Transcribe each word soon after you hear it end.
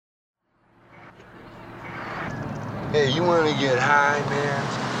Hey, you wanna get high,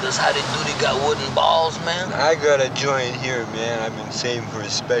 man? This how they do, they got wooden balls, man. I got a joint here, man. I've been saving for a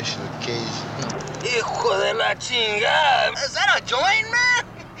special occasion. Hijo de la chingada. Is that a joint, man?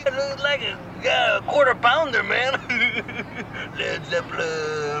 It looks like a quarter pounder, man. Led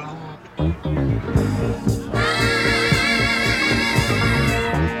Zeppelin.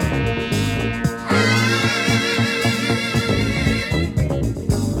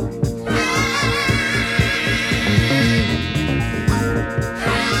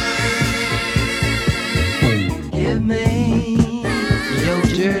 Give me your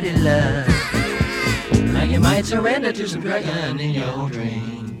dirty love, like you might surrender to some dragon in your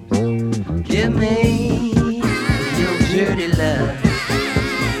dreams. Give me your dirty love,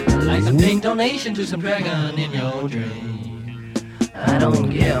 like some pink donation to some dragon in your dreams. I don't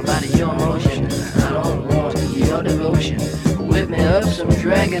care about your emotion, I don't want your devotion. Whip me up some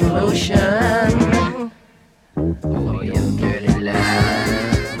dragon lotion. Oh, your dirty love.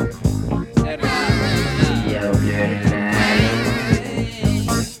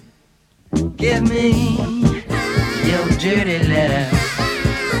 Give me your dirty love,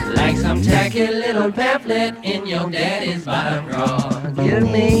 like some tacky little pamphlet in your daddy's bottom drawer. Give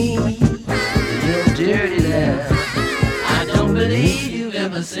me your dirty love. I don't believe you've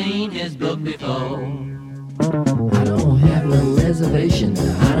ever seen his book before. I don't have no reservation,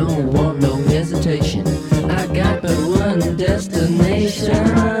 I don't want no hesitation. I got but one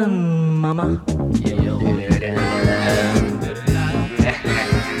destination, mama. Your dirty love.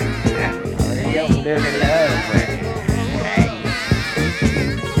 Dirty love, man.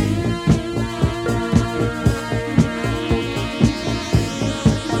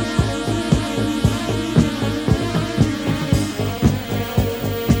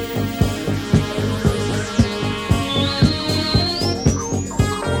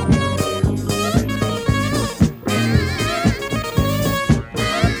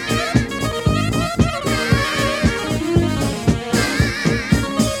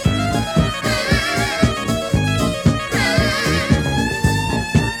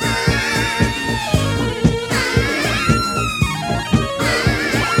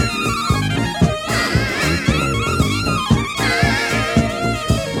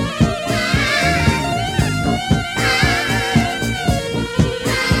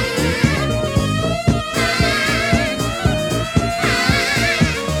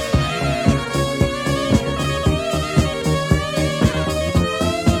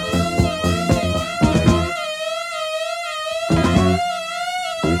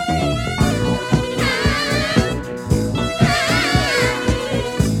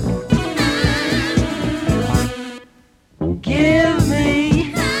 Give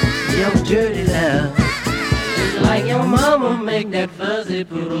me your dirty love, just like your mama make that fuzzy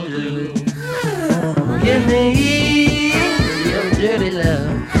poodle do. Give me your dirty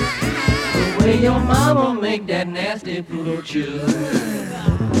love, the way your mama make that nasty poodle chew.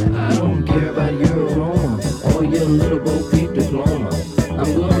 I don't care about your aroma or your little Bo Peep diploma.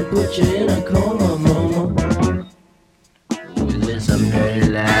 I'm gonna put you in a coma, mama, with some dirty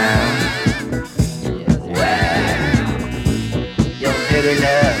love. Dirty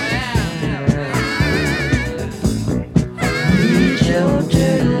love. Need your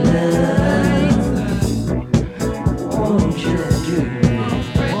dirty love. Won't you do it?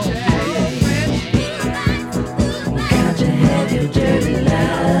 Got to have your dirty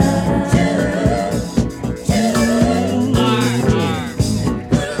love.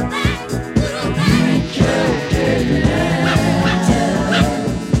 Need your dirty love.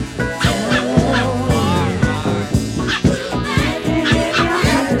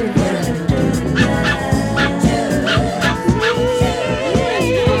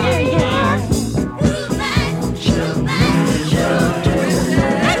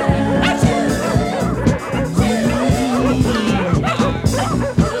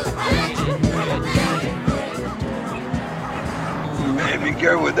 Man, be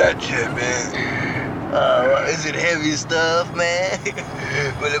careful with that shit, man. Is it heavy stuff, man?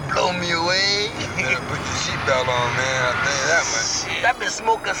 Will it blow me away? Better put your seatbelt on, man. I'll tell you that much. I've been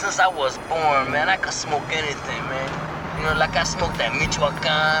smoking since I was born, man. I could smoke anything, man. You know, like I smoked that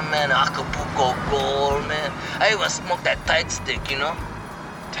Michoacan, man, Acapulco Gold, man. I even smoked that tight stick, you know?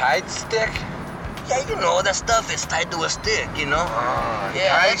 Tight stick? Yeah, you know, that stuff is tied to a stick, you know?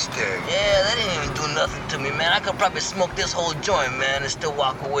 Tight stick. Yeah, that didn't even do nothing to me, man. I could probably smoke this whole joint, man, and still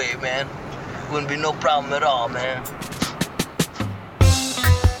walk away, man. Wouldn't be no problem at all, man.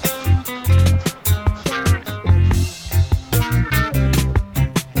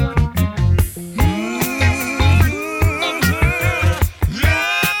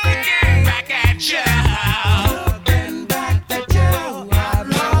 Looking back at you.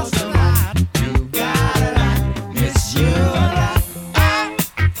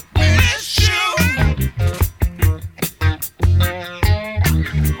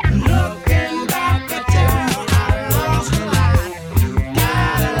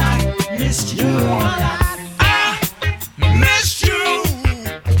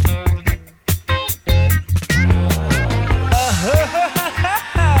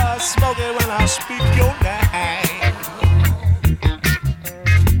 speak your name.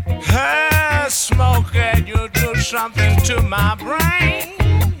 Hey, Smokey, you do something to my brain.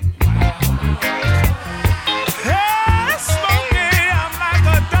 Hey, Smokey, I'm like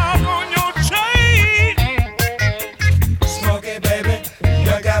a dog on your chain. Smokey, baby,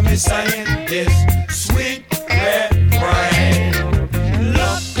 you got me saying this sweet red rain.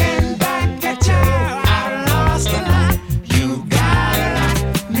 Looking back at you, I lost a lot. You got a lot,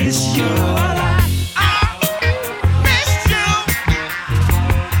 miss you a lot. I missed you.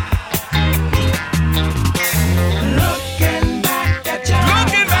 Looking back at you,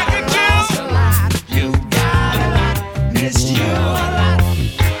 Looking back at you. I lost a lot. You got a lot, miss you a lot.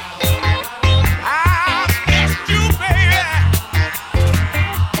 I missed you, baby.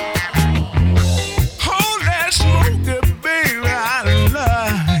 Holy Smokey, baby, I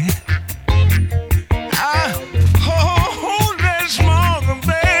love you. Holy Smokey,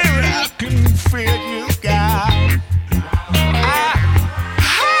 baby, I can feel you got.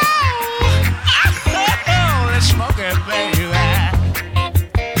 Holy Smokey, baby.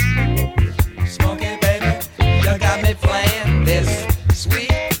 Smokey, baby, you got me playing this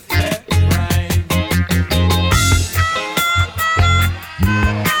sweet red rain.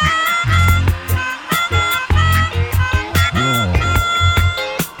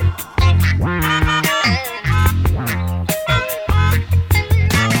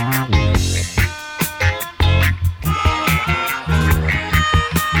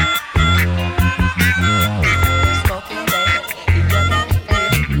 Smoking, baby, you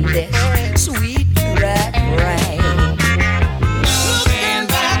got me this sweet red rain. Looking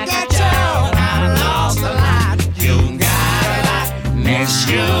back at you, I lost a lot. You got a lot, miss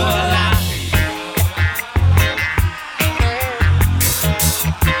you a lot.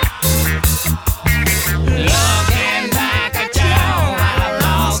 Looking back at you, I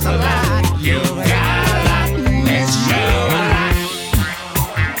lost a lot. You got a lot, miss you a lot.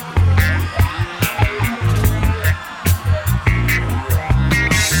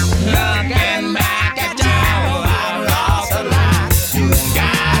 Looking back at you, I lost a lot. You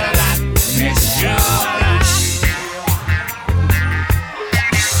got a lot, miss you a lot.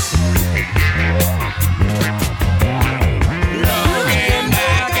 Looking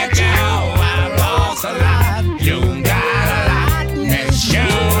back at you, I lost a lot. You got a lot, miss you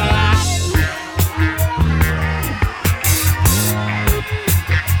a lot. Looking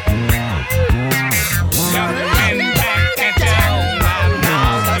back at you, I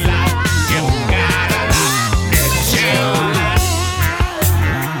lost a lot. You got a lot, miss you a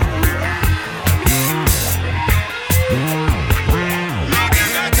lot.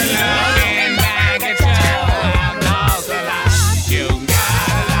 Looking back at you, I lost a lot. You got a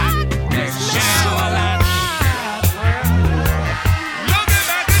lot, miss you a lot. Looking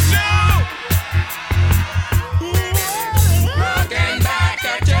back at you. Looking back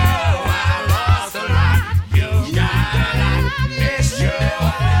at you, I lost a lot.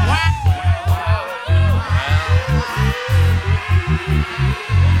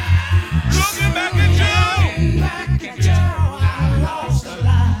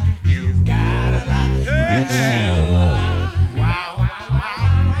 You got a lot, miss you a lot.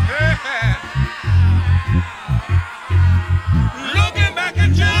 Looking back at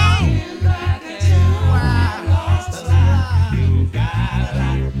you. Back at you, I lost a lot. You got a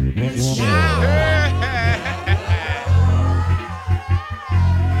lot, miss you a lot.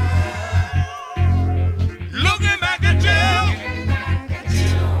 Looking back at you. Back at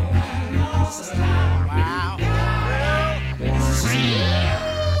you, I lost a lot. You got a lot, miss you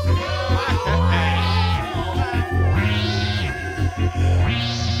a lot. Looking back at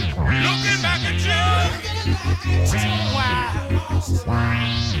you. Looking back at you.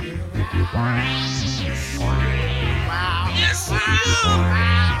 Yes,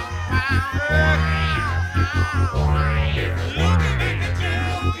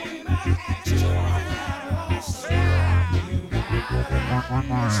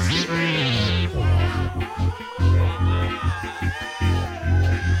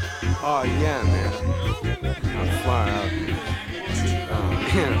 Oh yeah, man. I'm far out. Oh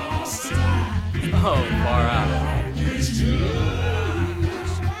man. Oh, far out.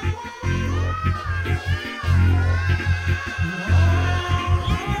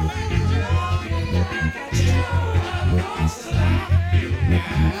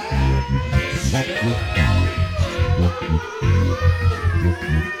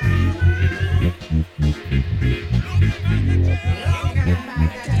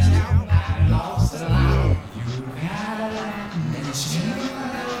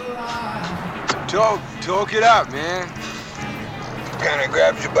 Talk it up, man. kinda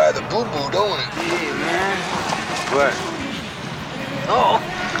grabs you by the boo-boo, don't it? Yeah, man. What? Oh.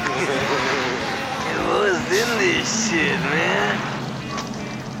 What's in this shit, man?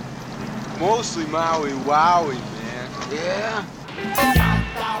 Mostly Maui Wowie, man. Yeah?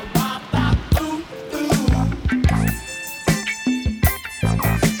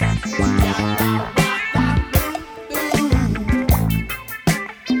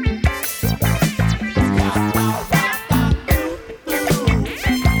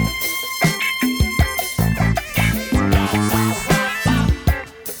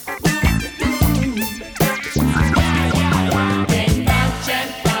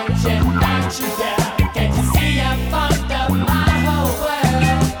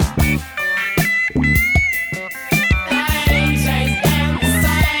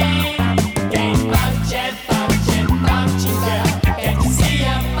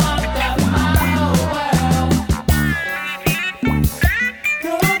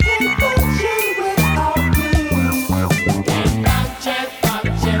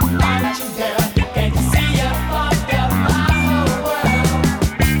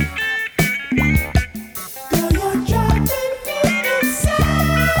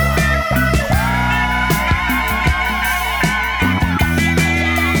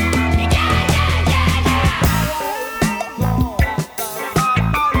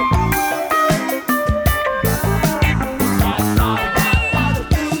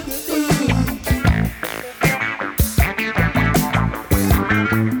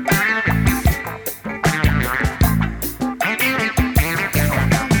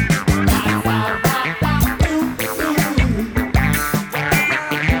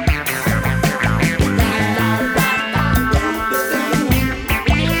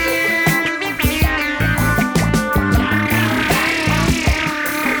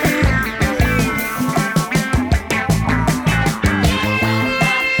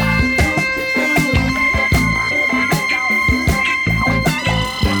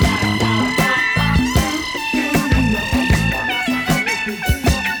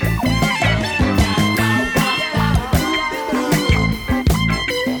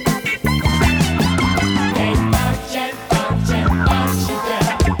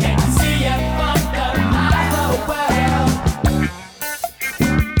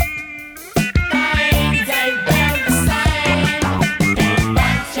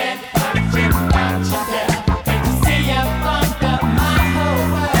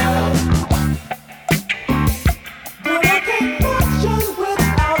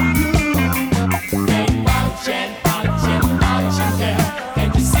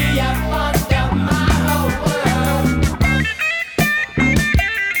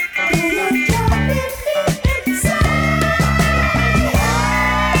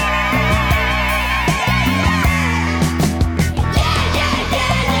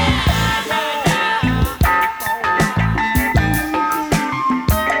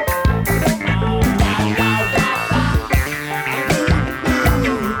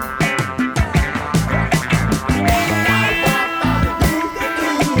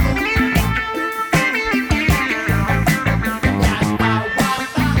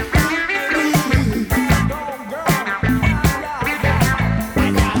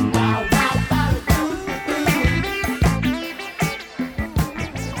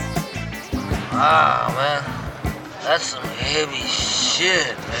 Ah, man. That's some heavy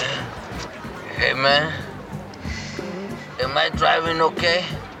shit, man. Hey, man. Am I driving okay?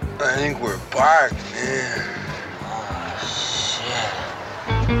 I think we're parked, man. Oh, shit.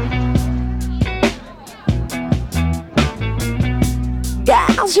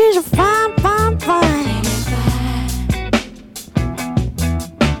 Girl, she's a fine, fine, fine.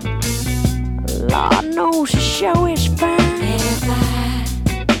 Lord knows she sure is fine.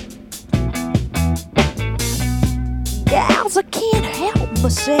 Gals, I can't help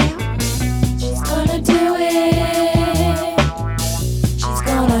myself. She's gonna do it. She's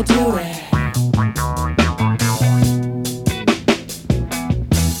gonna do it.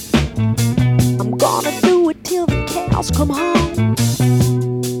 I'm gonna do it till the cows come home.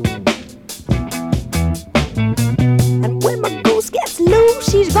 And when my goose gets loose,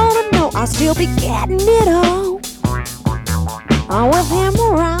 she's gonna know I'll still be getting it on. I'm with him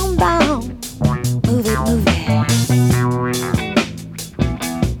around town. Move it, move it.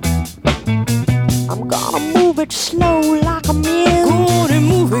 I'm gonna move it slow like a mule. Go on and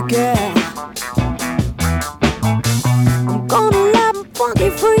move it, girl. I'm gonna love him funky,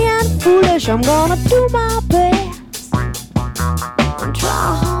 free and foolish. I'm gonna do my best and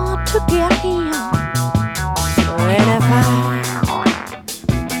try hard to get him. And if I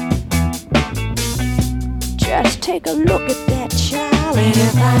just take a look at that child, wild, ain't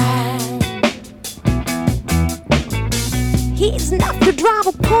it fine? He's enough to drive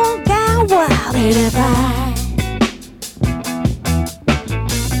a poor gal wild, ain't it fine?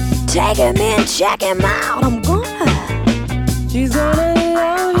 Take him in, check him out, I'm gonna. She's gonna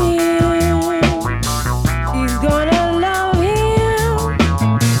love him. She's gonna love him.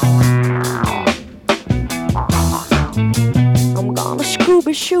 I'm gonna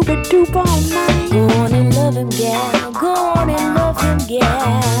Scooby-Shooby-Doop all night. Go on and love him, gal. Go on and love him,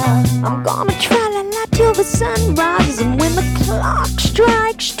 gal. I'm gonna tra-la-la till the sun rises, and when the clock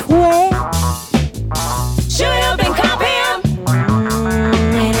strikes 12, shoot up and cop him.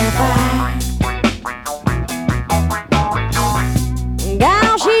 Ain't it fine?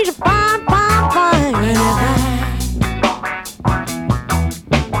 Gal, she's a fine, fine, fine. Ain't it fine?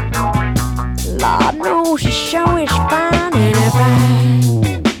 Lord knows she sure is fine. Ain't it fine?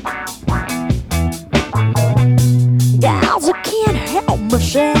 Gals, I can't help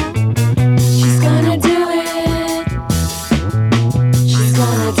myself. She's gonna do it. She's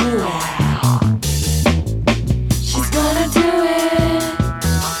gonna do it. She's gonna do it.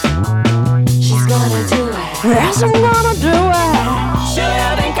 She's gonna do it. Yes, I'm gonna do it. Shut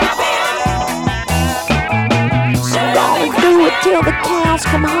up and copy him. Shut up and do it till the cows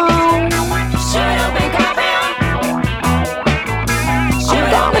come home. Shut up and copy him. I'm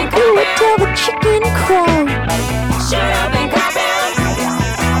gonna do it till the chicken crows. Shut up and copy him.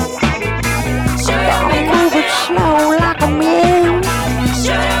 Shut up and move it slow like a mule.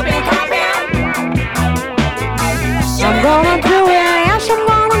 Shut up and copy him. I'm gonna do it, yes, I'm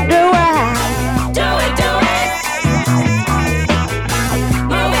gonna do it. Do it, do it.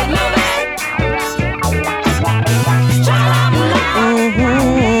 Move it, move it. Shut up,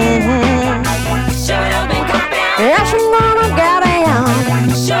 Shut up and copy him. Yes, I'm gonna get him.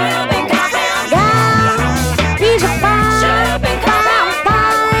 Shut up and copy him. God, he's a fine, shut up and fine,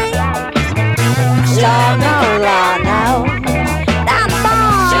 fine. Lord, no, Lord, no. That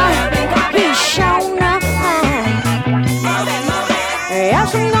boy, he's sure enough fine. Yes,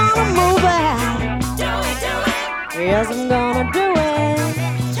 I'm gonna move it. Yes, I'm gonna do it.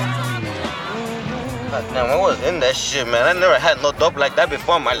 Damn, I was in that shit, man. I never had no dope like that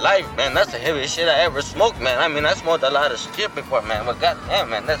before in my life, man. That's the heaviest shit I ever smoked, man. I mean, I smoked a lot of shit before, man. But goddamn,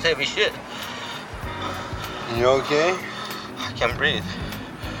 man, that's heavy shit. You okay? I can't breathe.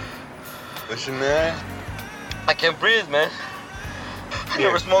 What's the matter? I can't breathe, man. I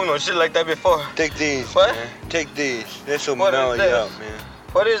never smoked no shit like that before. Take these, What? man. Take these. This will What is mellow you this? out, man.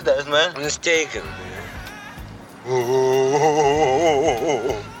 What is that, man? Let's take them, man.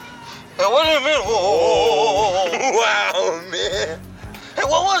 Hey, what do you mean? Wow, man. Hey,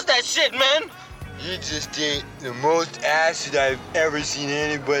 what was that shit, man? You just ate the most acid I've ever seen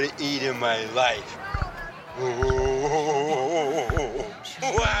anybody eat in my life.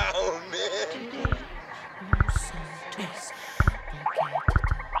 Wow, man.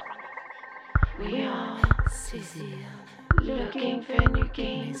 We all saisir, looking for new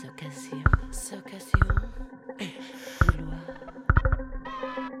gains, les occasions, vouloir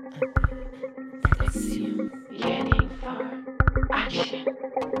un peu d'action, yearning for action,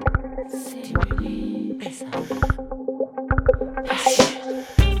 stimuler ça.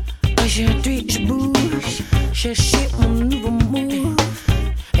 Aujourd'hui je bouge, chercher mon nouveau move.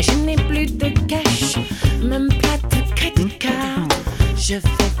 Je n'ai plus de cash, même pas de crédit card. Je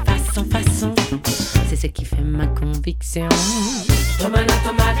fais façon, c'est ce qui fait ma conviction. Tomana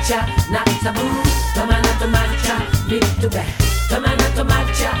tomacha, na tabou. Tomana tomacha, big to bad. Tomana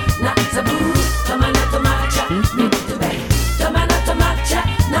tomacha, na tabou. Tomana tomacha, big to bad. Tomana tomacha,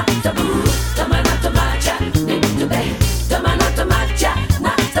 na tabou. Tomana tomacha, big to bad. Tomana tomacha,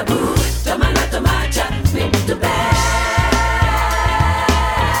 na tabou. Tomana tomacha, big to bad.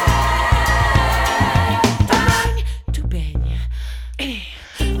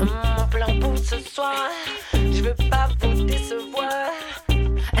 Je veux pas vous décevoir.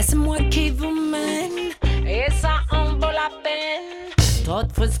 C'est moi qui vous mène et ça en vaut la peine. Trop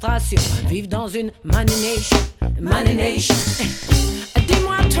de frustration, vivre dans une money nation.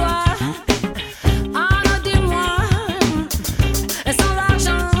 Dis-moi toi, oh non dis-moi, sans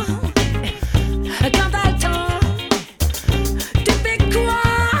argent, quand t'as le temps, tu fais quoi?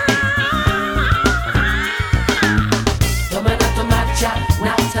 Tomana tomacha,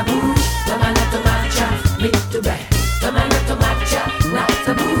 na tabou. Tomana tomacha, big to bad. Tomana tomacha, na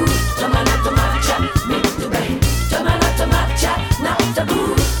taboo. Tomana tomacha, big to bad. Tomana tomacha, na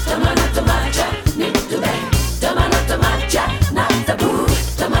taboo. Tomana tomacha, big to bad. Tomana tomacha, na taboo.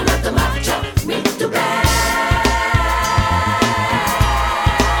 Tomana tomacha,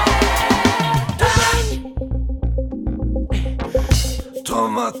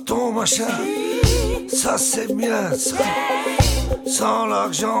 tomato machin, ça c'est bien ça. Sans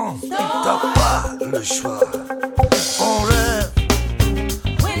l'argent, t'as pas le choix. On rêve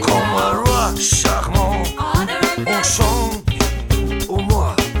comme un roi charmant. On chante au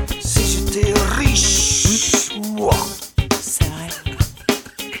moi si j'étais riche, moi. C'est vrai.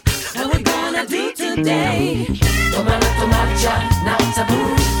 How we gonna do today? Tomana tomacha, not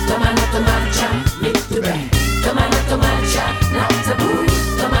taboo. Tomana tomacha, meet the bang. Tomana tomacha, not taboo.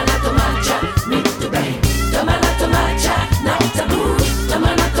 Tomana tomacha, meet the bang. Tomana tomacha, not taboo.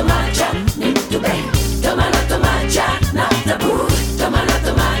 Tomana tomacha, meet the bang. Tomana tomacha, not taboo. Tomana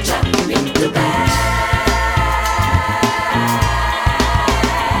tomacha, meet the bang.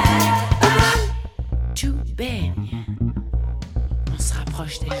 Tu baignes. On se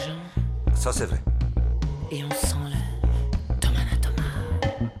rapproche des gens. Ça c'est vrai. Et on sent le tomana toma.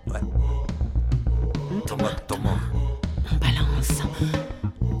 Ouais. Tomate, tomate. On balance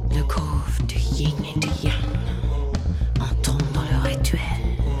le groove du yin et du yang. Entrons dans le rituel.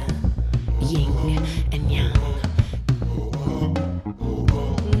 Yin and yang.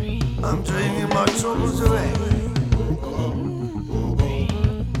 I'm dreaming my troubles away.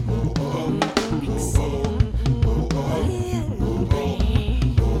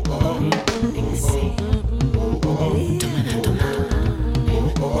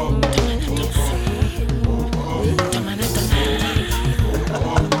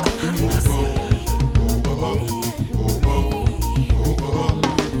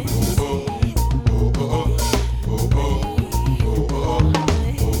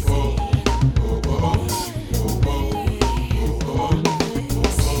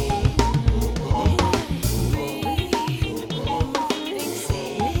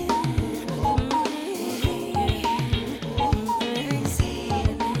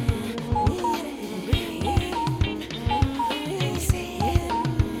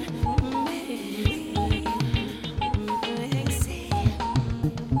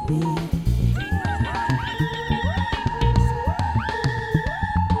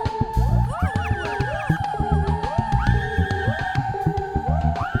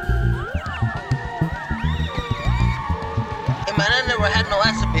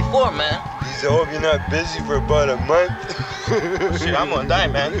 Before, man. I hope you're not busy for about a month. Shit, I'm gonna die,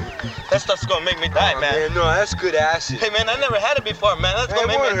 man. That stuff's gonna make me die, man. No, that's good acid. Hey, man, I never had it before, man. That's gonna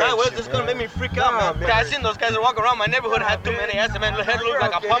make me die. Well, this is gonna make me freak out, man. I seen those guys that walk around my neighborhood had too many acid, man. Their head looked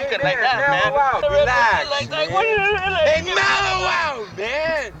like a pumpkin like that, man. Relax, like that. Hey, mellow out,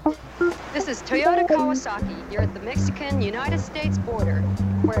 man. This is Toyota Kawasaki here at the Mexican-United States border,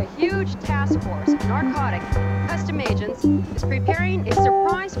 where a huge task force of narcotic custom agents is preparing a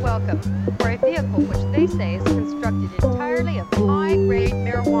surprise welcome for a vehicle which they say is constructed entirely of high-grade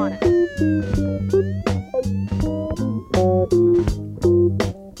marijuana.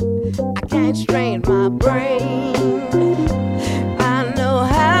 I can't strain my brain. I know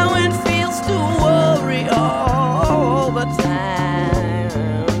how it feels to worry all the time.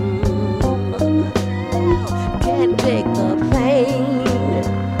 Can't take the pain.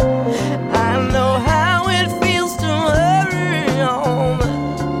 I know how it feels to hurry on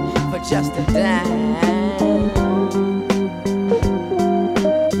for just a dime.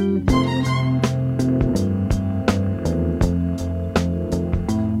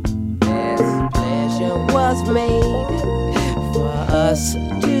 This pleasure was made for us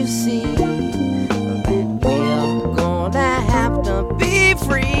to see that we're gonna have to be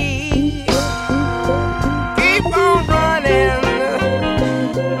free. Keep on running.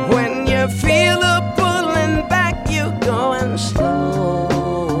 When you feel a pulling back, you're going slow.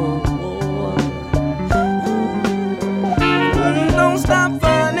 Don't stop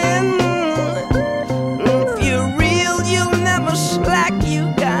running. If you're real, you'll never slack.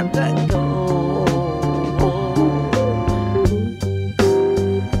 You got to go.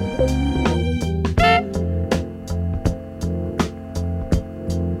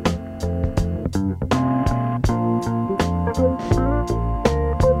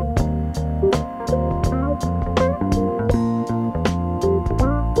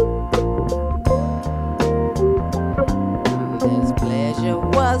 This pleasure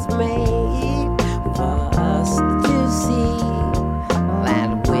was made for us to see that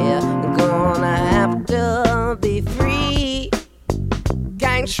we're gonna have to be free.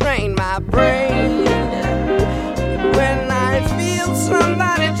 Can't strain my brain when I feel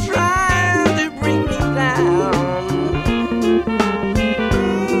somebody trying to bring me down.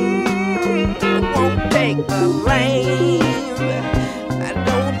 Won't take the blame.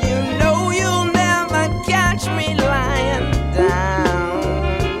 Don't you know you'll never catch me lying down?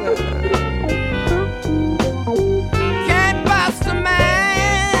 Can't bust a man.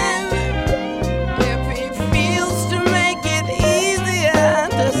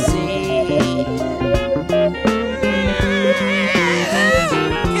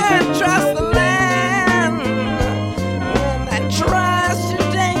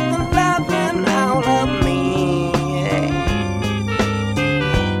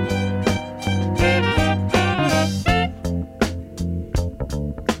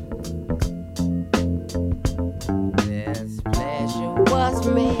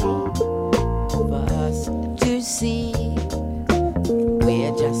 for us to see.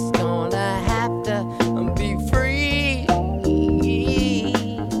 We're just gonna have to be free.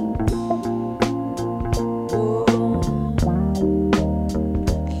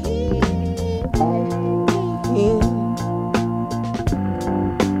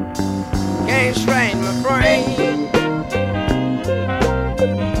 Can't strain my brain.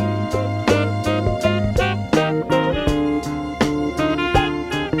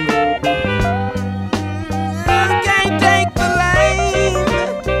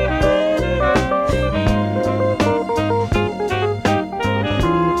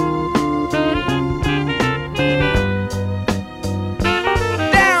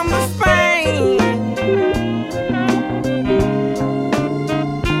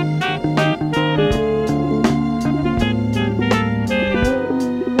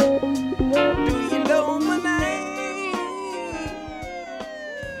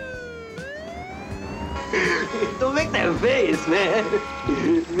 Don't make that face, man.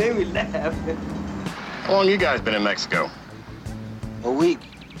 It made me laugh. How long you guys been in Mexico? A week.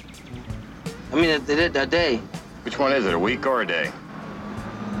 I mean, a day. Which one is it, a week or a day?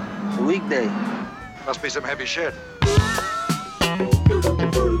 A weekday. Must be some heavy shit.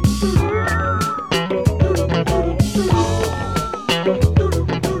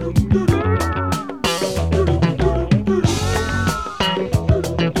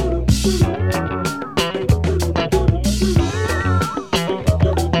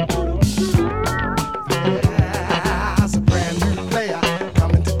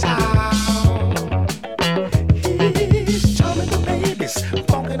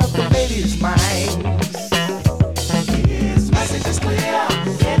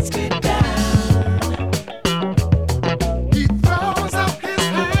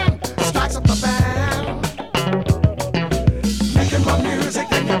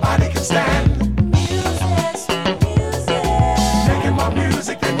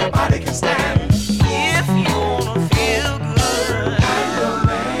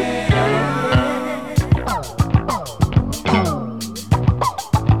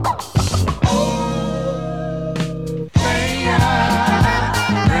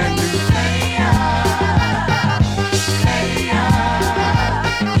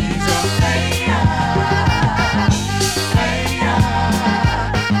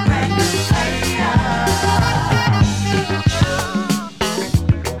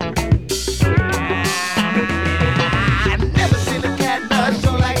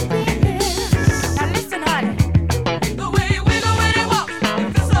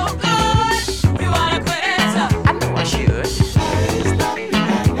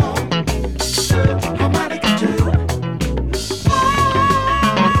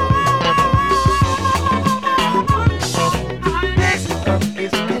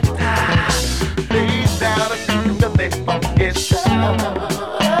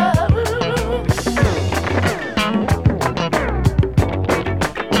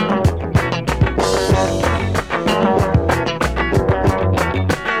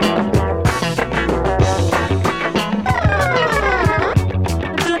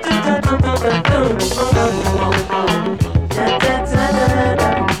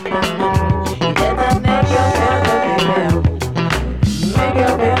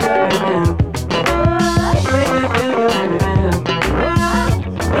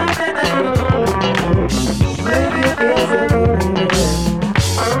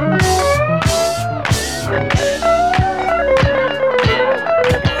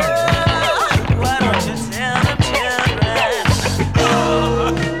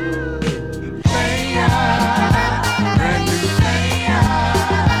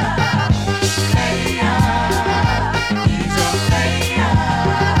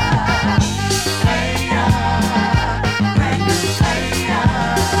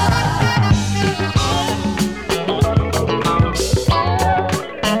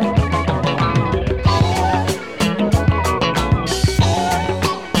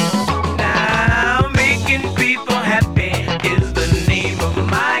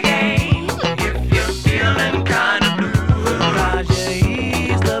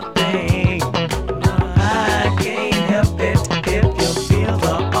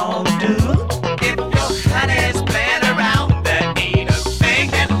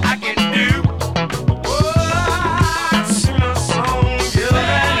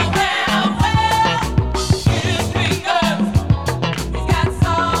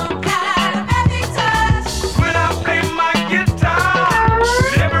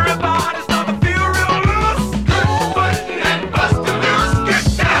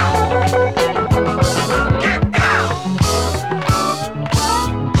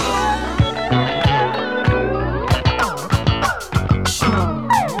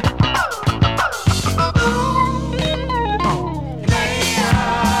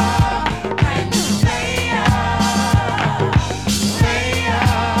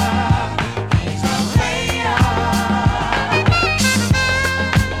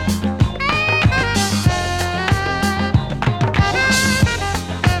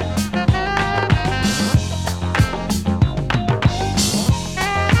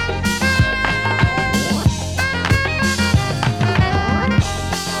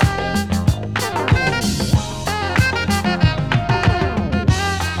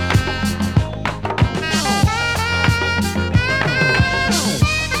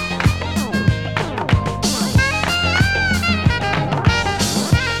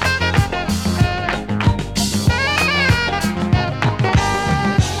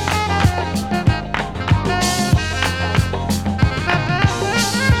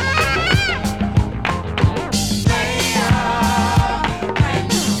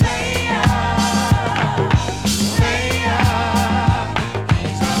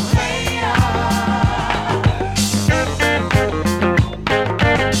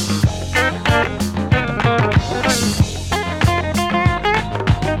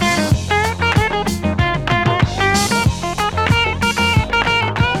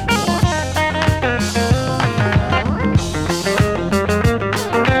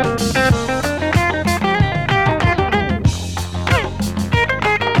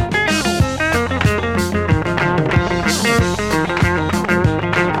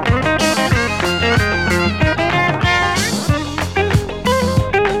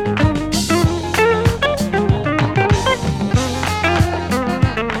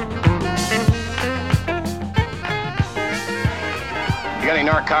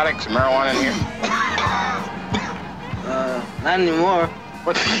 narcotics and marijuana in here? Not anymore.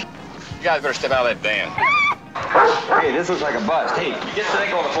 What the? You guys better step out of that van. Hey, this looks like a bust. Hey, get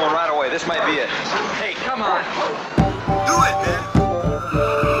Snake on the phone right away. This might be it. Hey, come on. Do it, man.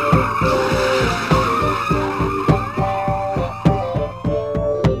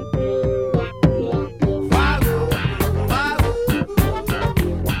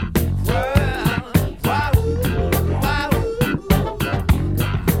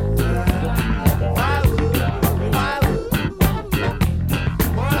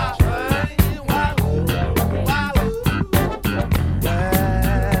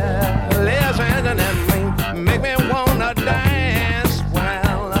 Make me wanna dance.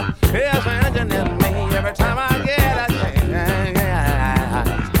 Well, it's engine in me every time I get a chance.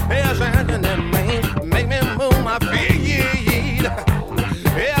 It's engine in me, make me move my feet.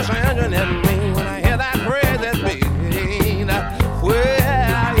 It's engine in me when I hear that crazy beat.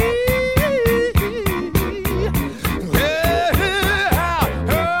 Well,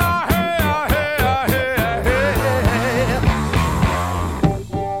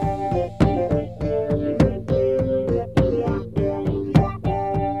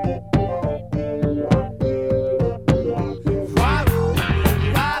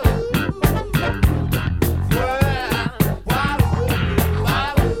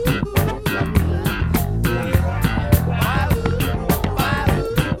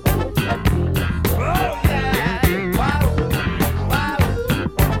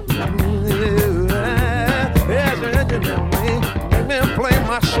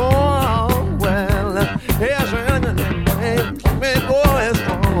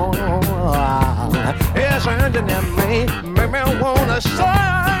 make me wanna sing.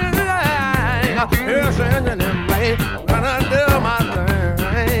 It's engine in me when I do my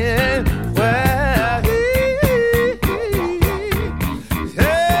thing. Well,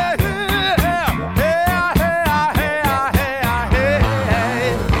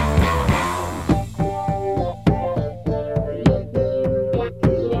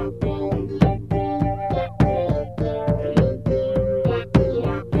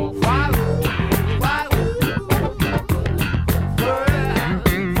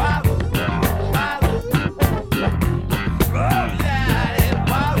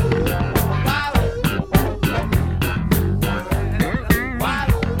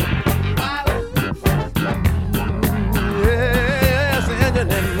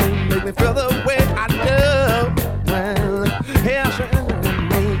 feel the way I do. Well, it's engine in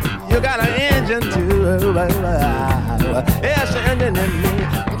me. You got an engine too. It's engine in me.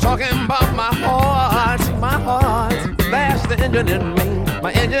 I'm talking about my heart, my heart. That's the engine in me.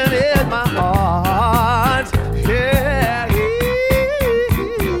 My engine is my heart. Yeah.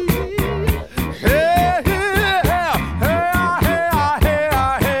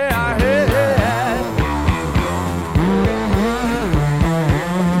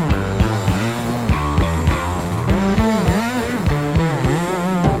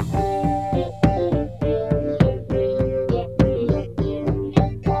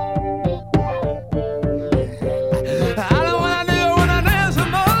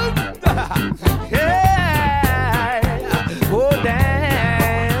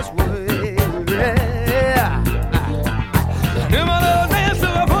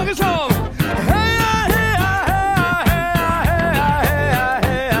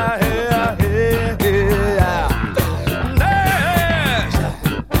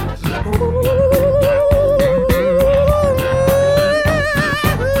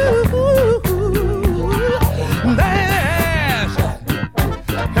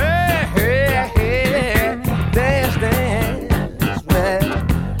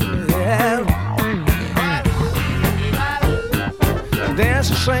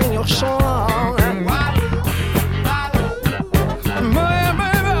 Sing your song. Baby,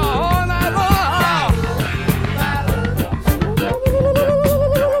 all night long.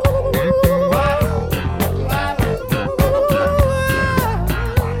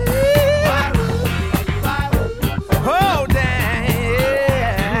 Oh, dang.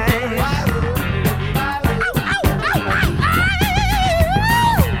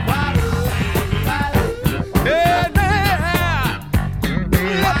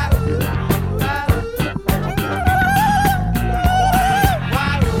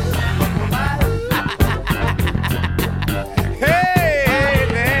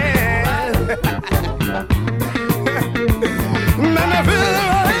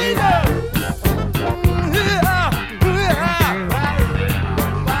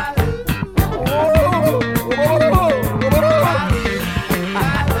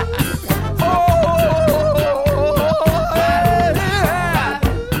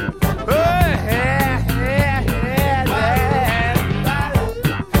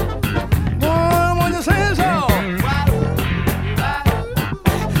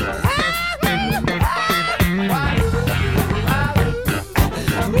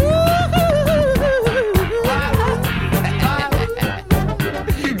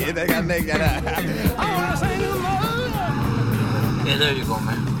 nigga. Yeah, there you go,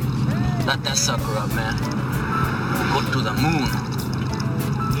 man. Light that sucker up, man. We'll go to the moon.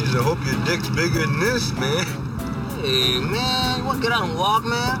 Jeez, I hope your dick's bigger than this, man. Hey, man, you wanna get out and walk,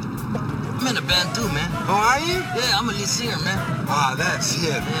 man? I'm in a band too, man. Oh, are you? Yeah, I'm a lead singer, man. Ah, that's it.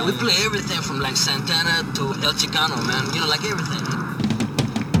 Yeah, we play everything from like Santana to El Chicano, man. You know, like everything.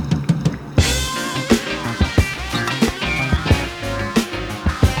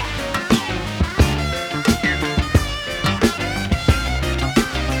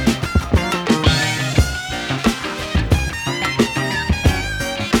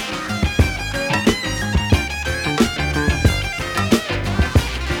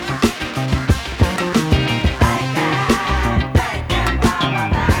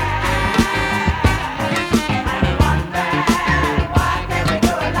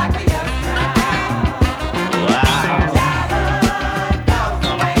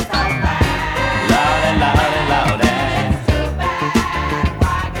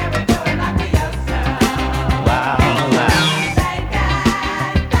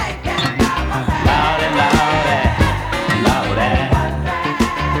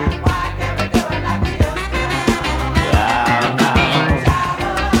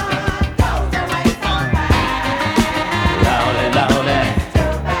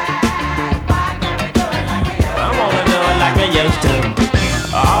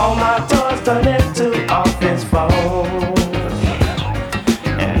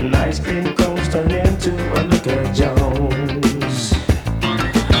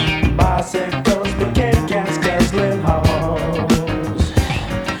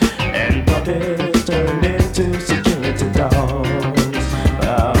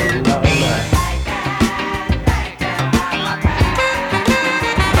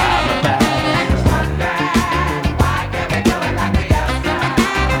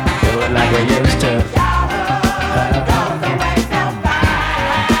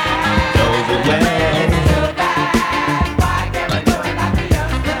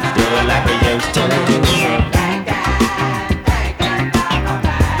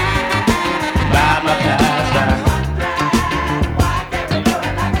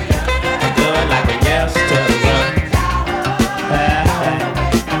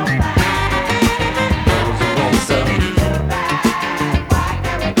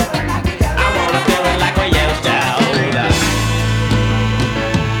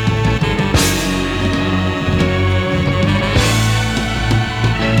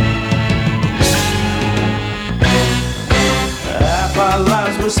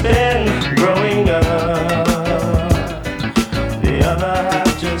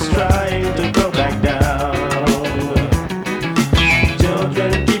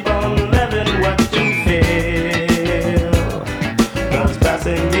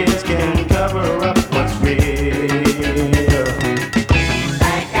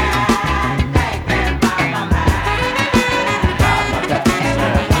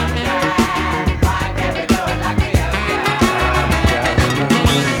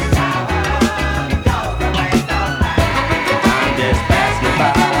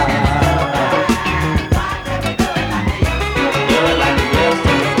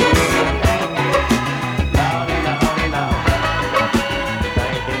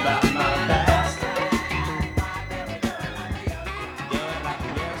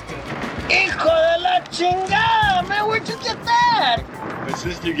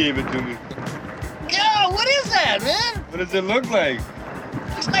 Sister gave it to me. Yo, what is that, man? What does it look like?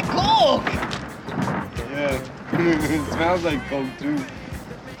 It's like Coke. Yeah, it smells like Coke too.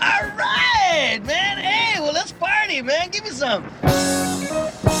 All right, man. Hey, well, let's party, man. Give me some.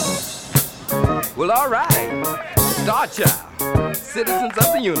 Well, all right. Star Child, citizens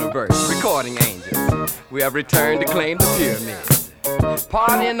of the universe, recording angels. We have returned to claim the pyramids.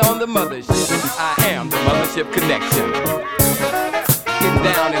 Partying on the mothership. I am the Mothership Connection. Getting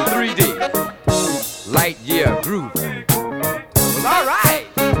down in 3D. Light year groove. Well, all right.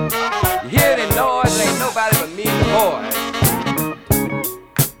 You hear the noise? Ain't nobody but me and the boys.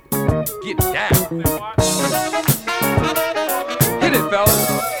 Get down. Hit it, fellas.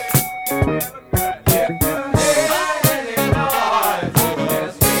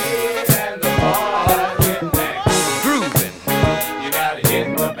 Grooving. You gotta hit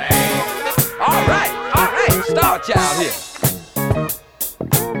the band. All right. Star Child here.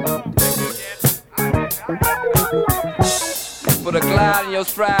 Put a glide in your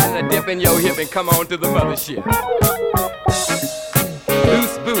stride and a dip in your hip and come on to the mothership.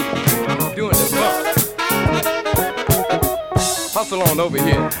 Loose booty, doing the bump. Hustle on over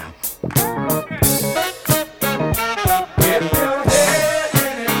here. If your head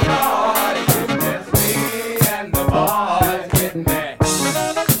in it,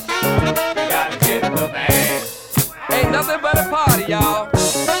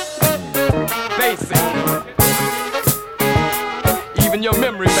 your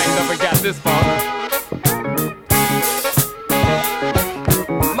memory bank never got this far.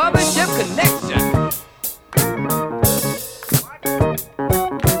 Mothership Connection.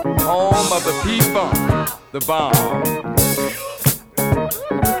 Home of the P-Funk, the bomb.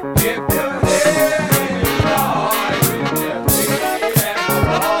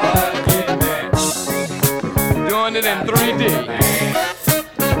 Doing it in 3D.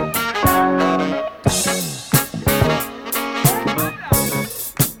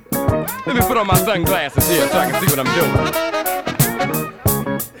 Let me put on my sunglasses here so I can see what I'm doing.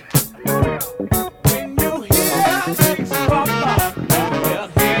 When you hear things from up, you'll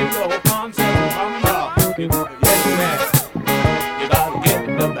hear your concert from up. Yes, man. You don't get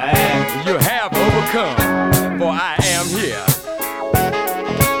the bag. You have overcome, for I am here.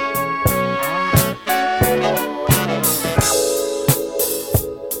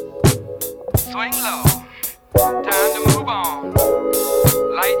 Swing low. Time to move on.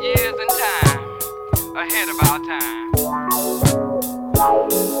 Light years in time, ahead of our time.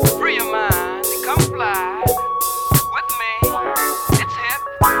 Free your mind and come fly with me. It's hip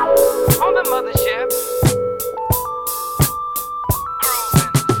on the mothership.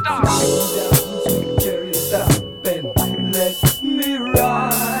 Grooving, stop. Let me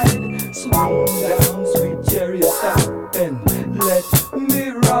ride. Slow down, sweet chariot, stop and let me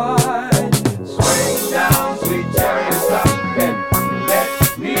ride. Swing down, sweet chariot, stop and let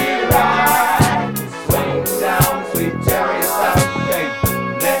me ride. Swing down, sweet chariot, stop and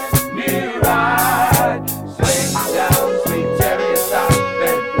let me ride. Swing down, sweet chariot, stop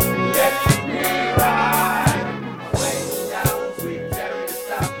and let me ride. Swing down, sweet chariot,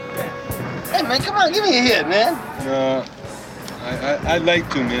 stop and. Hey man, come on, give me a hit, man. I'd like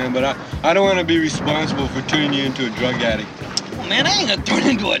to, man, but I don't want to be responsible for turning you into a drug addict. Oh, man, I ain't gonna turn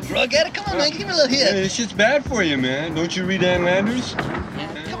into a drug addict. Come on, man, give me a little hit. Yeah, this shit's bad for you, man. Don't you read Ann Landers?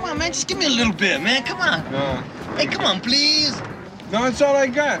 Come on, man, just give me a little bit, man. Come on. No. Hey, come on, please. No, it's all I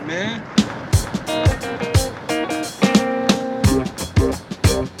got, man.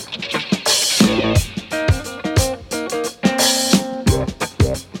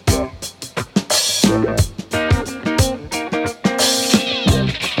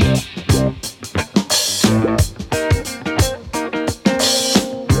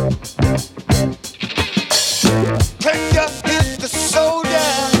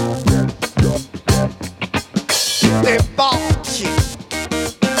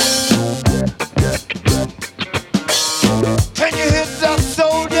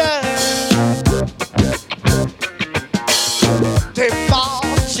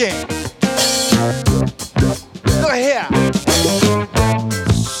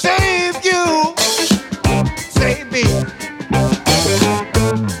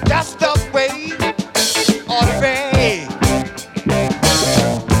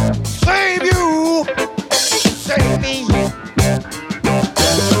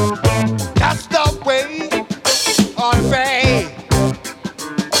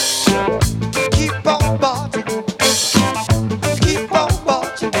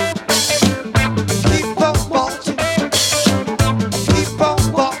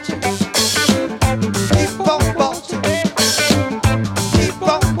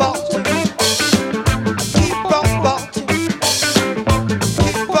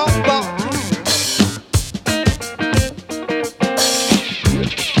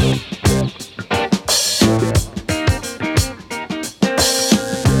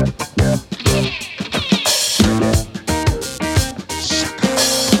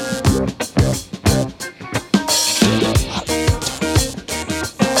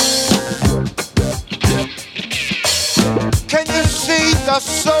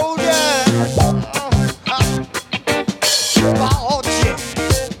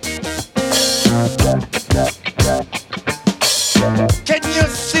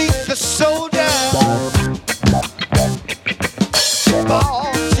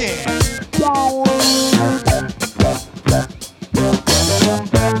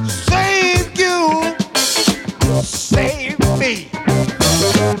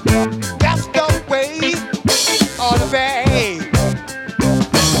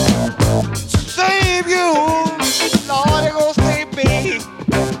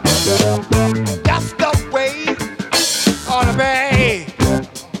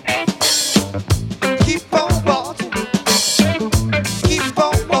 Keep on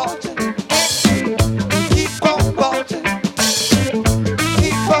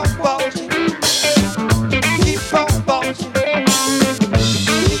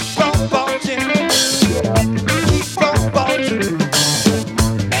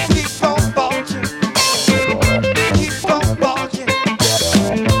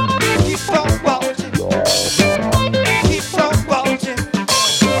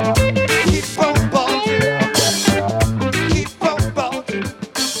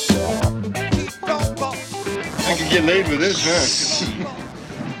Sure.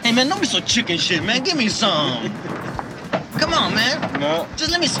 Hey, man, don't be so chicken shit, man. Give me some. Come on, man. No.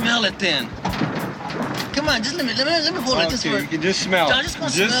 Just let me smell it then. Come on, just let me hold it. Just Okay, you can just smell it. I'm just gonna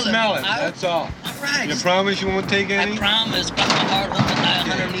smell it. That's all. All right. You promise you won't take any? I promise. Got my heart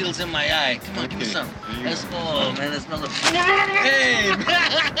 100 needles in my eye. Come on, give me some. Let's go, man. Let's smell it. Hey,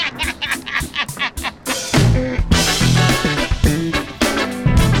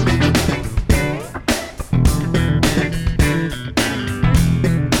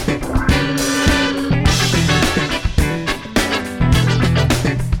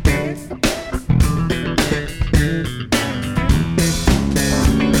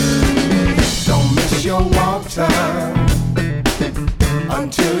 your walk time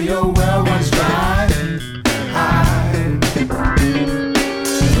until your well runs dry.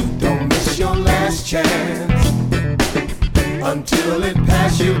 Don't miss your last chance until it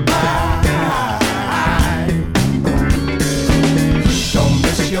passes you by. Don't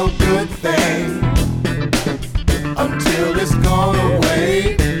miss your good thing until it's gone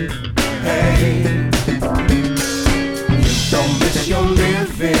away. Hey, don't miss your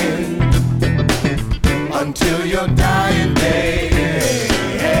living until your dying day.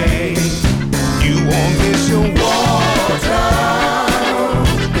 You won't miss your water.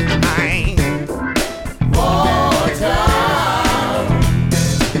 Water.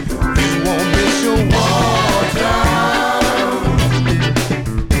 You won't miss your water.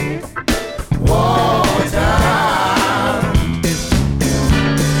 Water.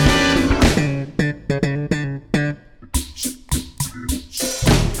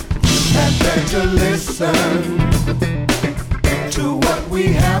 Had better listen to what we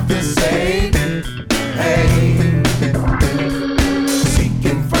have to say. Hey,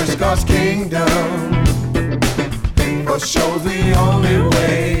 seeking first God's kingdom, for sure the only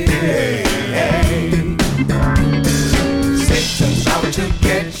way. Hey, Satan's out to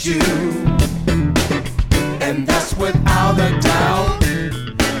get you, and that's without a doubt.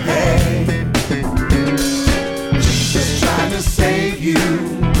 Hey, Jesus trying to save you.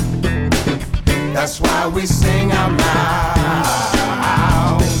 That's why we sing out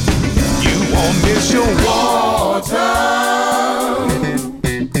loud. You won't miss your water.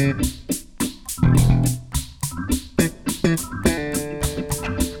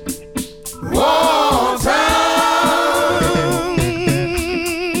 Water.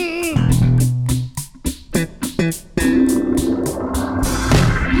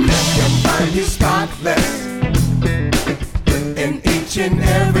 Let him find you spotless in each and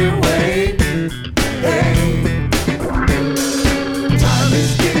every way. Hey, time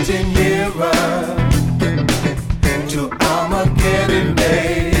is getting nearer to Armageddon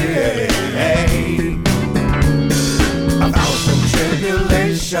Day. Hey, 1,000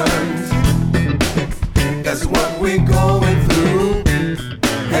 tribulations, that's what we're going through.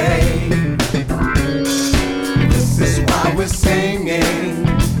 Hey, this is why we're singing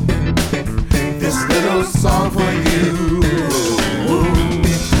this little song for you.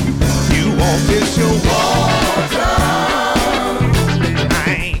 You won't miss your water.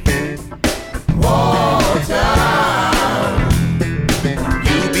 Water.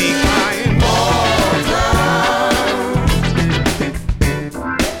 You'll be crying water.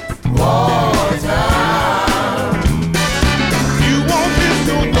 Water. You won't miss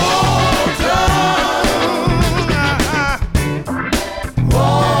your water.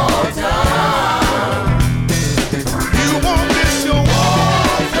 Water. You won't miss your water.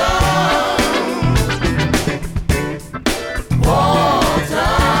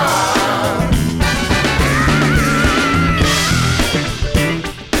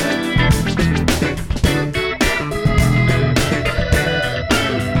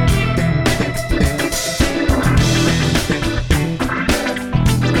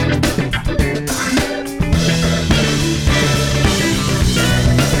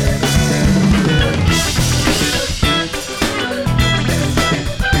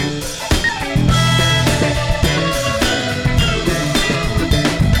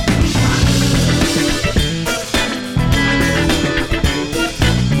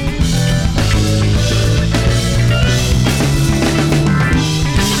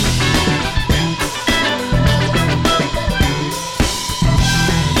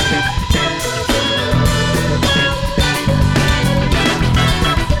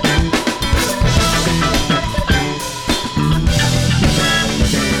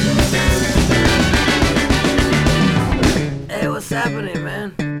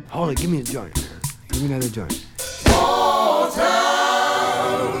 Hold it, give me a joint, man. Give me another joint. Oh,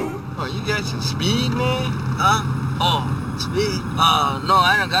 you got some speed, man? Huh? Oh, speed? No,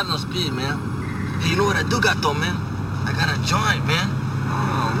 I don't got no speed, man. Hey, you know what I do got, though, man? I got a joint, man.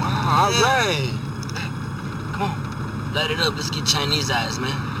 Oh, wow. All right. Come on. Light it up. Let's get Chinese eyes,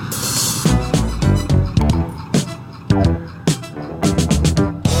 man.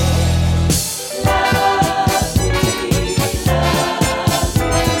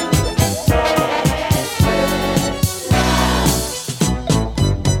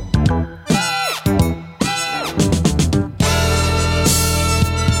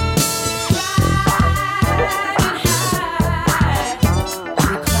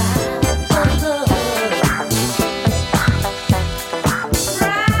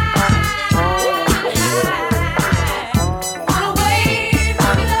 Right.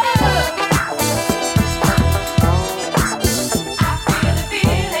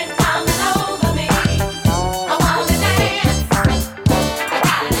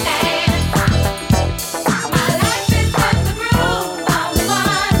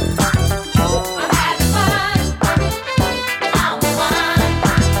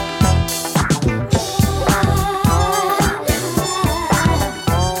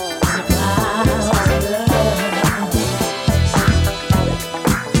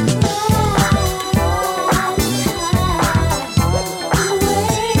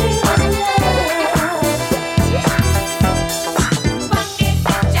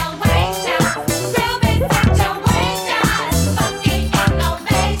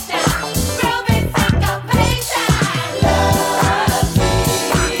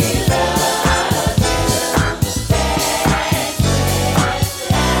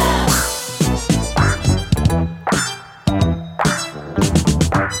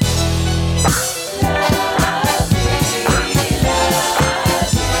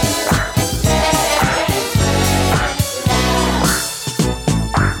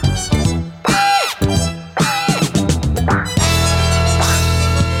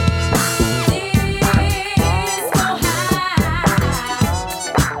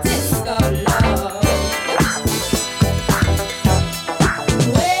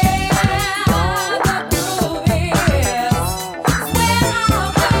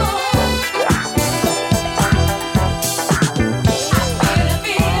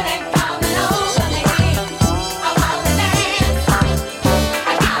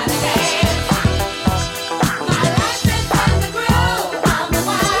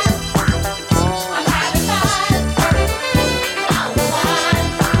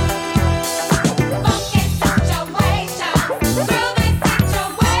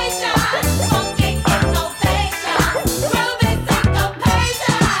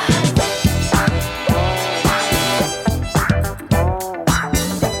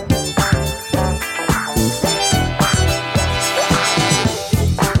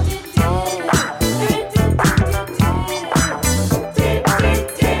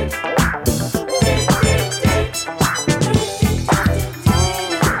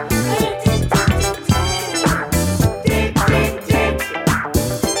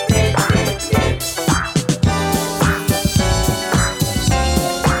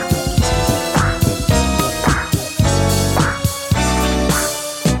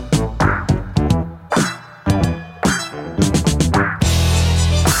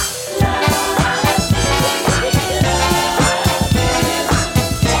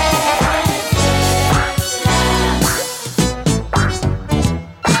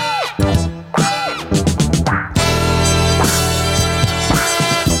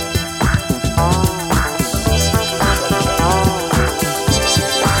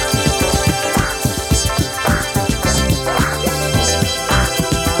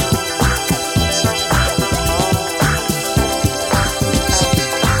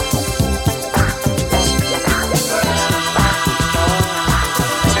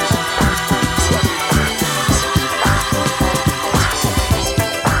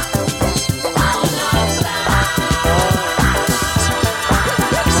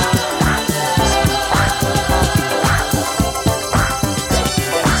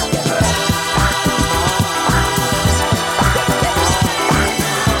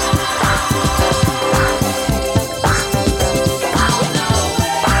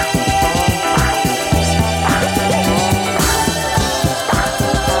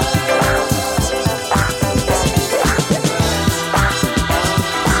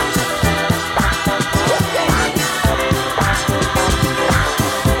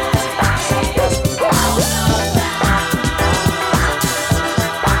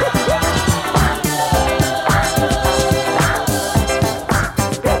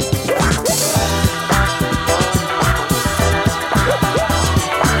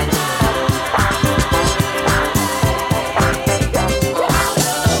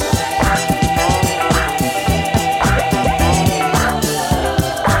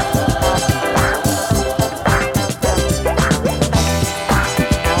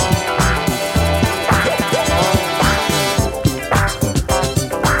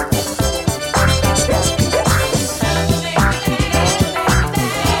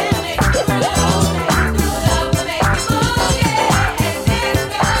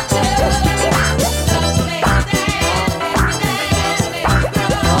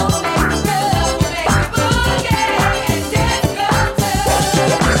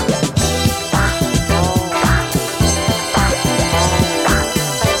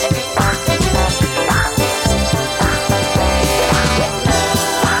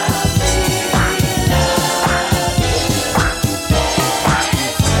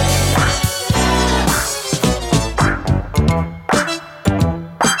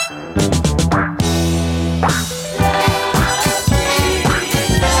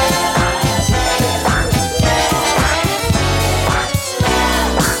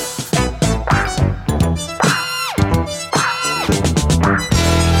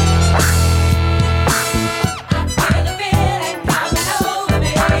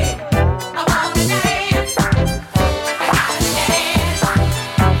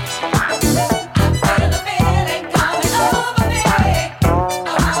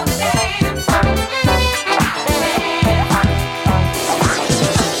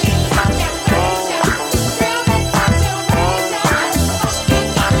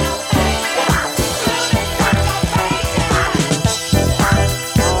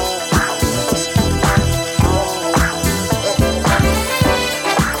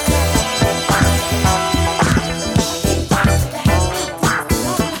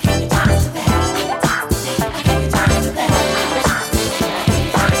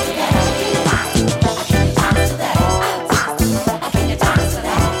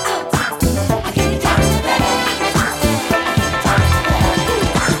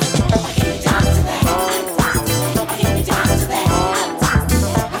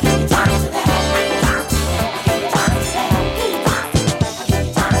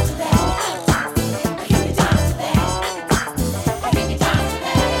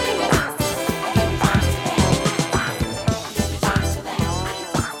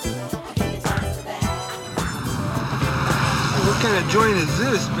 kind of joint is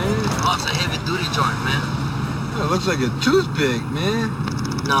this, man? Oh, it's a heavy-duty joint, man. Oh, it looks like a toothpick, man.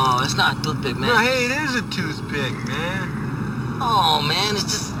 No, it's not a toothpick, man. No, hey, it is a toothpick, man. Oh, man, it's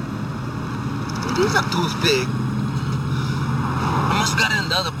just... It is a toothpick. I must have got it in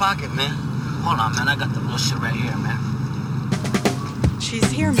the other pocket, man. Hold on, man. I got the little shit right here, man. She's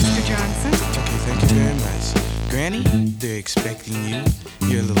here, Mr. Johnson. Okay, thank you very much. Granny, they're expecting you.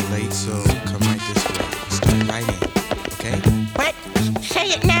 You're a little late, so come right this way. Start right in, okay? What? Say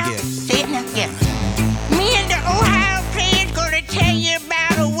it now? Yes. Say it now? Yes. Me and the Ohio player's gonna tell you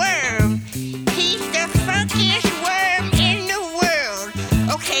about a worm. He's the funkiest worm in the world.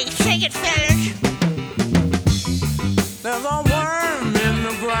 Okay, sing it, fellas. There's a worm in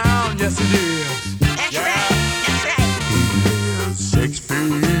the ground, yes it is. That's right, that's right. He is 6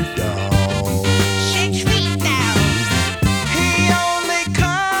 feet down. 6 feet down. He only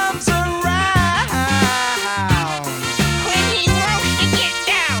comes around when he wants to get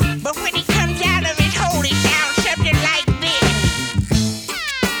down. But when he comes out of his hole, he sounds something like this.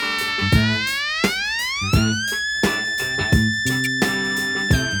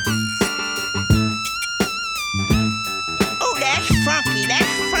 Oh, that's funky,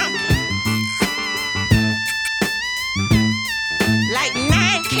 that's funky. Like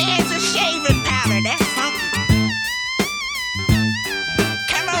 9 cans of shaving powder, that's funky.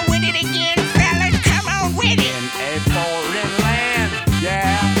 Come on with it again, fellas, come on with it. in a foreign land.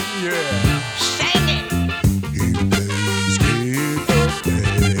 Yeah, yeah. Sing it.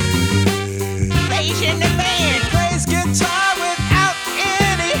 Plays in the band. Plays guitar without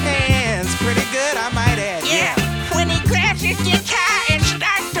any hands. Pretty good, I might add. Yeah, when he grabs his guitar and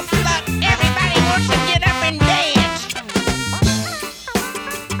starts to pluck, everybody wants to get up and dance.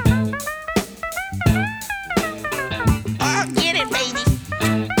 Oh, get it, baby.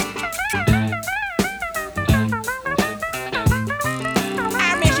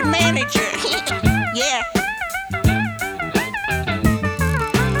 I'm his manager. Yeah.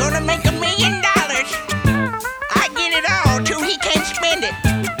 Gonna make $1 million. I get it all till he can't spend it.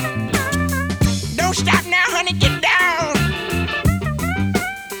 Don't stop now, honey, get down.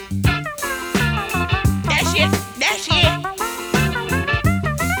 That's it, that's it.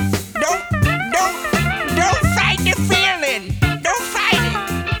 Don't fight the feeling. Don't fight it.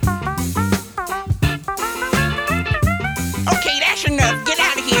 Okay, that's enough. Get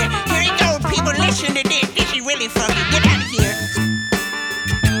out of here. Here you go, people. Listen to this. This is really funky. Get out of here.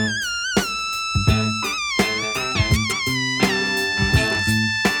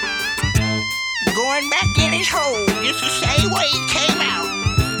 Going back in his hole. Just the same way he came out.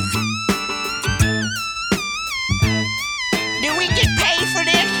 Do we get paid for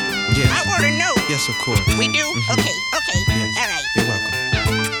this? Yes. I want to know. Yes, of course. We do? Mhm. Okay. Yes. All right. You're welcome.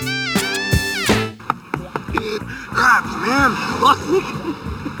 Cops, man.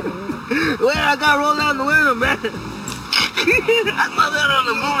 Wait, I got rolled down the window, man. I saw that on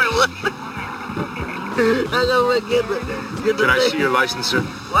the movie. I gotta get the Can I thing. see your license, sir?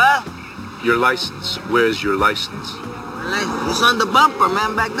 What? Your license. Where's your license? It's on the bumper,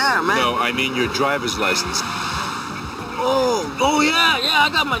 man, back there, man. No, I mean your driver's license. Oh yeah, I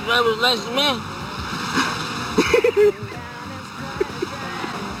got my driver's license, man.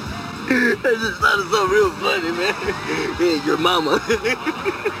 That just sounded so real funny, man. Hey, your mama.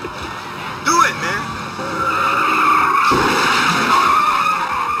 Do it, man.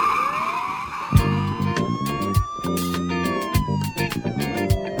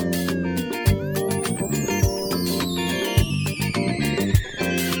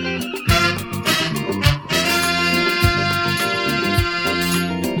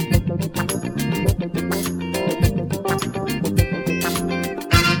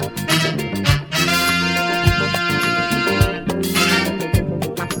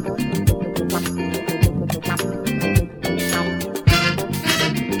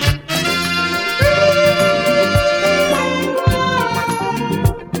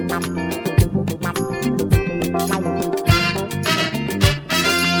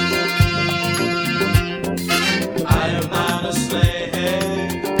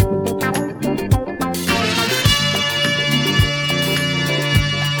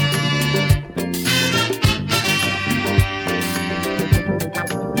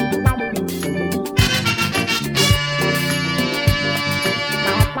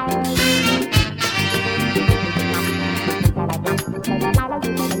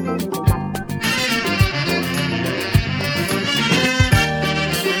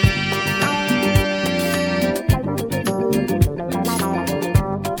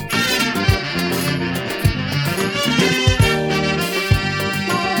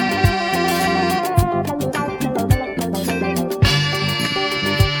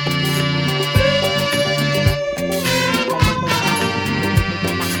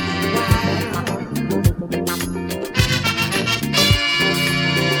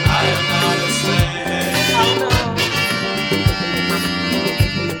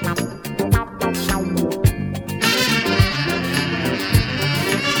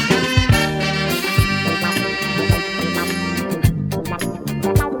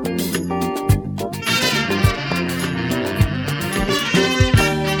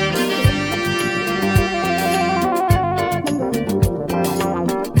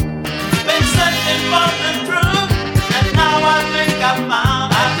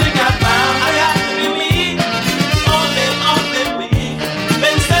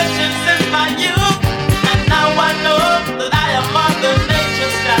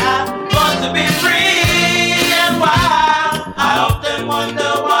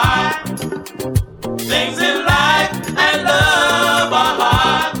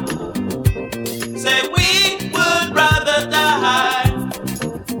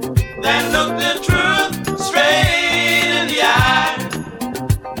 then look the truth straight in the eye.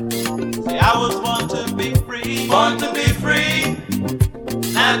 Say I was born to be free, not to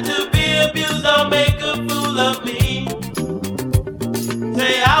be abused or make a fool of me.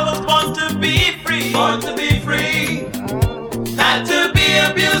 Say I was born to be free, not to be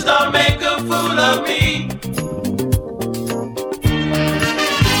abused or make a fool of me.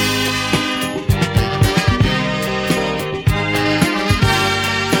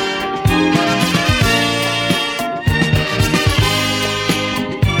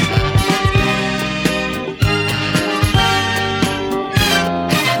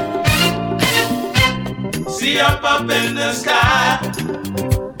 See up in the sky,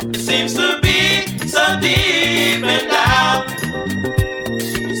 it seems to be so deep and down.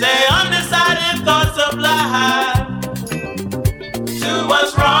 Say undecided thoughts of life. Do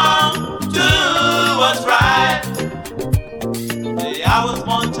what's wrong, do what's right. Say I was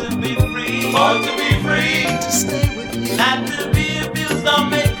born to be free, to stay with you, not to be abused or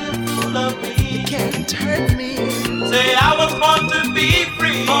make a fool of me. You can't hurt me. Say I was born to be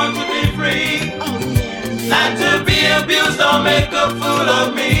free, oh yeah, not to be abused or make a fool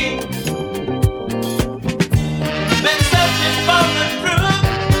of me. Been searching for the truth,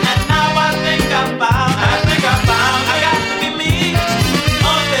 and now I think I found. I got to be me,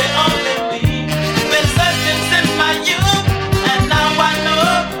 only me. Been searching since my youth, and now I know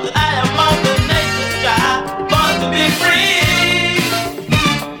that I am on the nature's child, born to be free.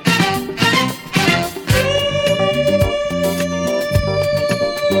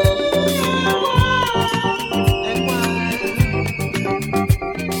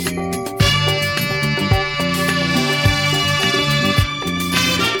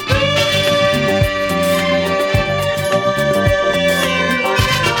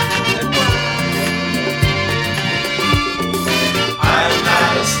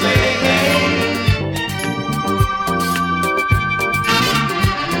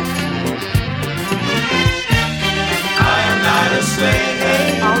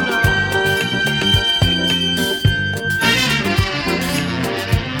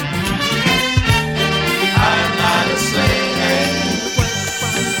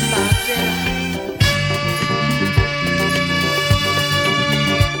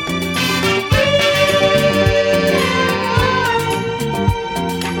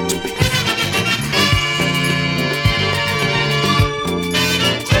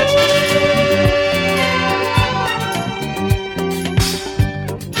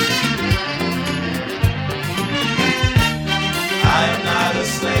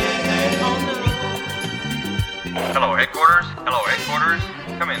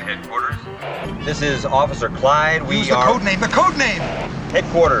 This is Officer Clyde. We are... The code name!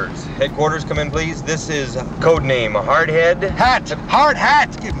 Headquarters, come in, please. This is code name Hardhead. Hard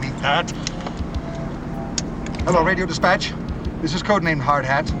hat! Give me that. Hello, radio dispatch. This is code name Hard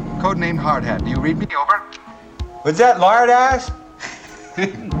Hat. Code name Hard Hat. Do you read me? Over. What's that, lard ass?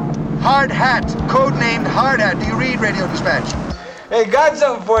 Hard Hat. Code named Hard Hat. Do you read radio dispatch? Hey, got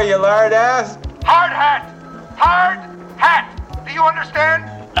something for you, lard ass. Hard Hat. Hard Hat. Do you understand?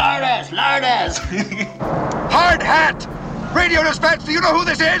 Lard ass. Hard Hat! Radio dispatch, do you know who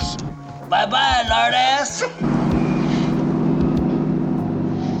this is? Bye-bye, lard ass.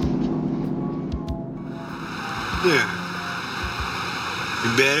 Yeah.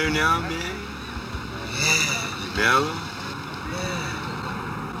 You better now, man? Yeah. You mellow?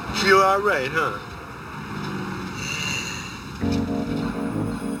 Yeah. Feel all right, huh?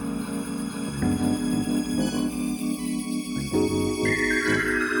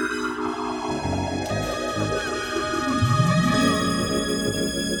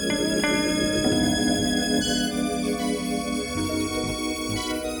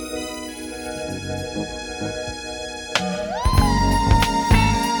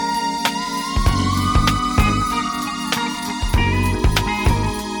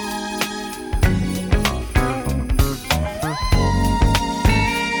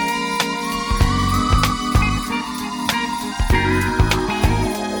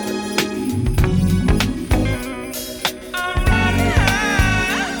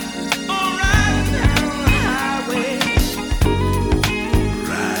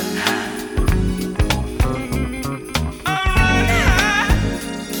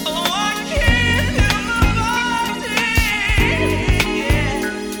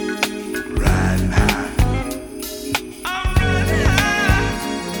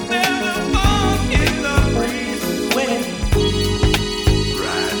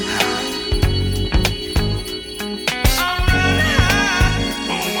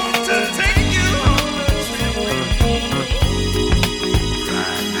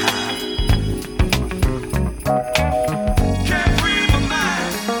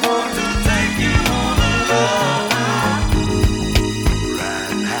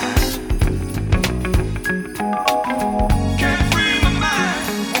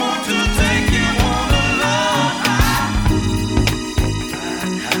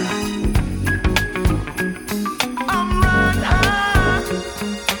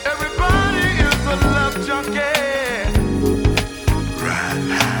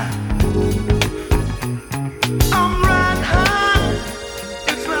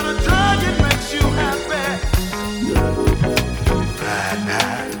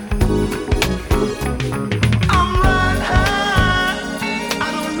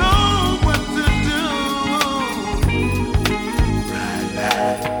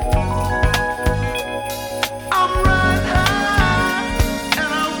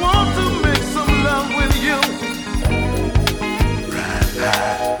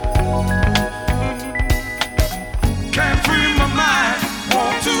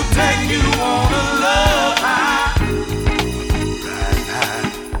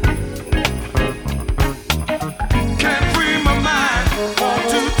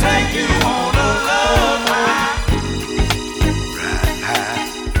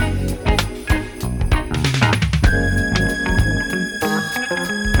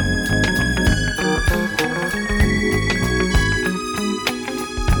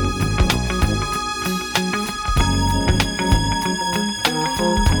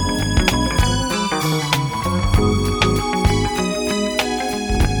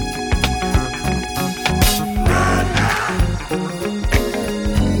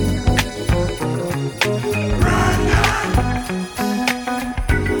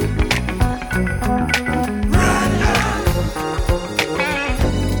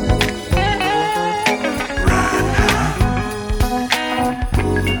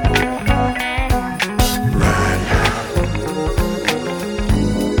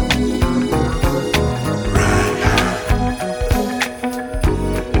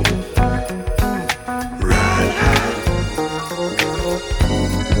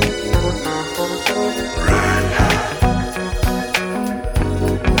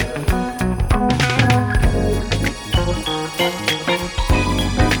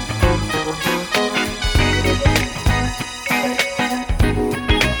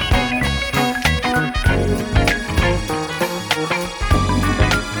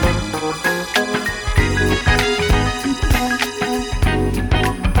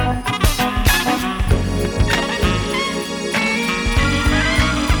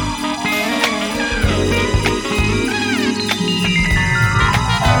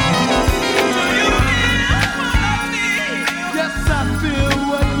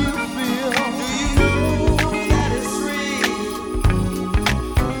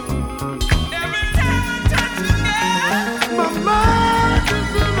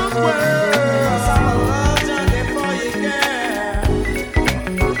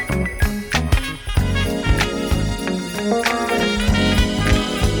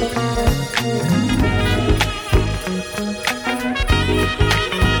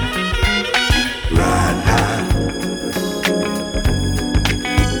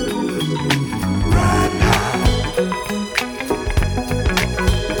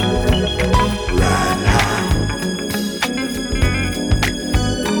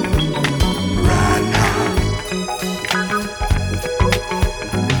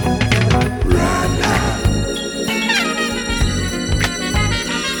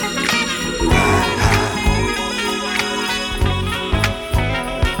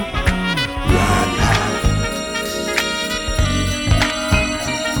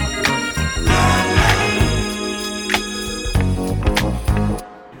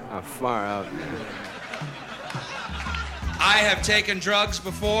 I've taken drugs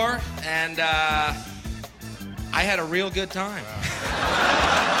before, and I had a real good time.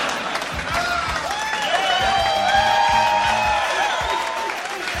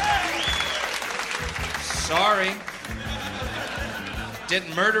 Sorry.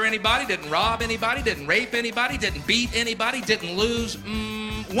 Didn't murder anybody, didn't rob anybody, didn't rape anybody, didn't beat anybody, didn't lose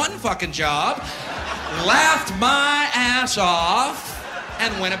one fucking job. Laughed my ass off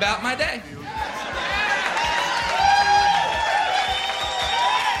and went about my day.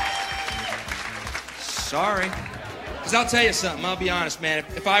 Sorry. Because I'll tell you something, I'll be honest, man.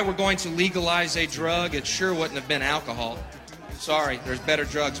 If I were going to legalize a drug, it sure wouldn't have been alcohol. Sorry, there's better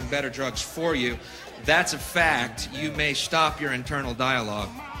drugs and better drugs for you. That's a fact. You may stop your internal dialogue.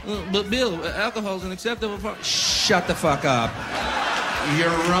 But Bill, alcohol's an acceptable part. Shut the fuck up. You're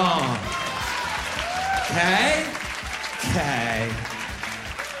wrong. Okay? Okay.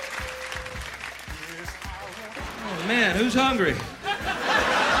 Oh, man, who's hungry?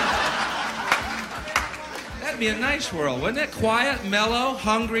 That'd be a nice world, wouldn't it? Quiet, mellow,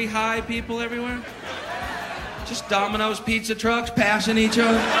 hungry, high people everywhere. Just Domino's pizza trucks passing each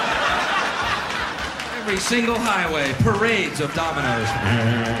other. Every single highway, parades of Domino's.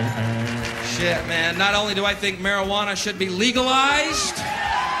 Shit, man. Not only do I think marijuana should be legalized,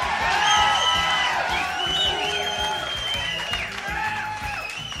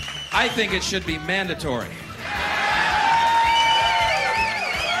 I think it should be mandatory.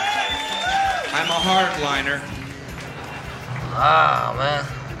 I'm a hardliner. Wow, man.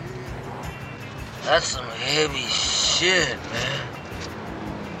 That's some heavy shit, man.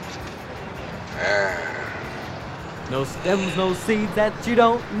 No stems, no seeds that you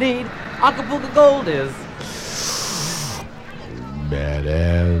don't need. Acapulco Gold is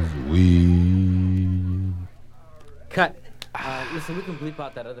badass weed. cut. Listen, we can bleep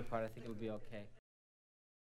out that other part. I think it'll be okay.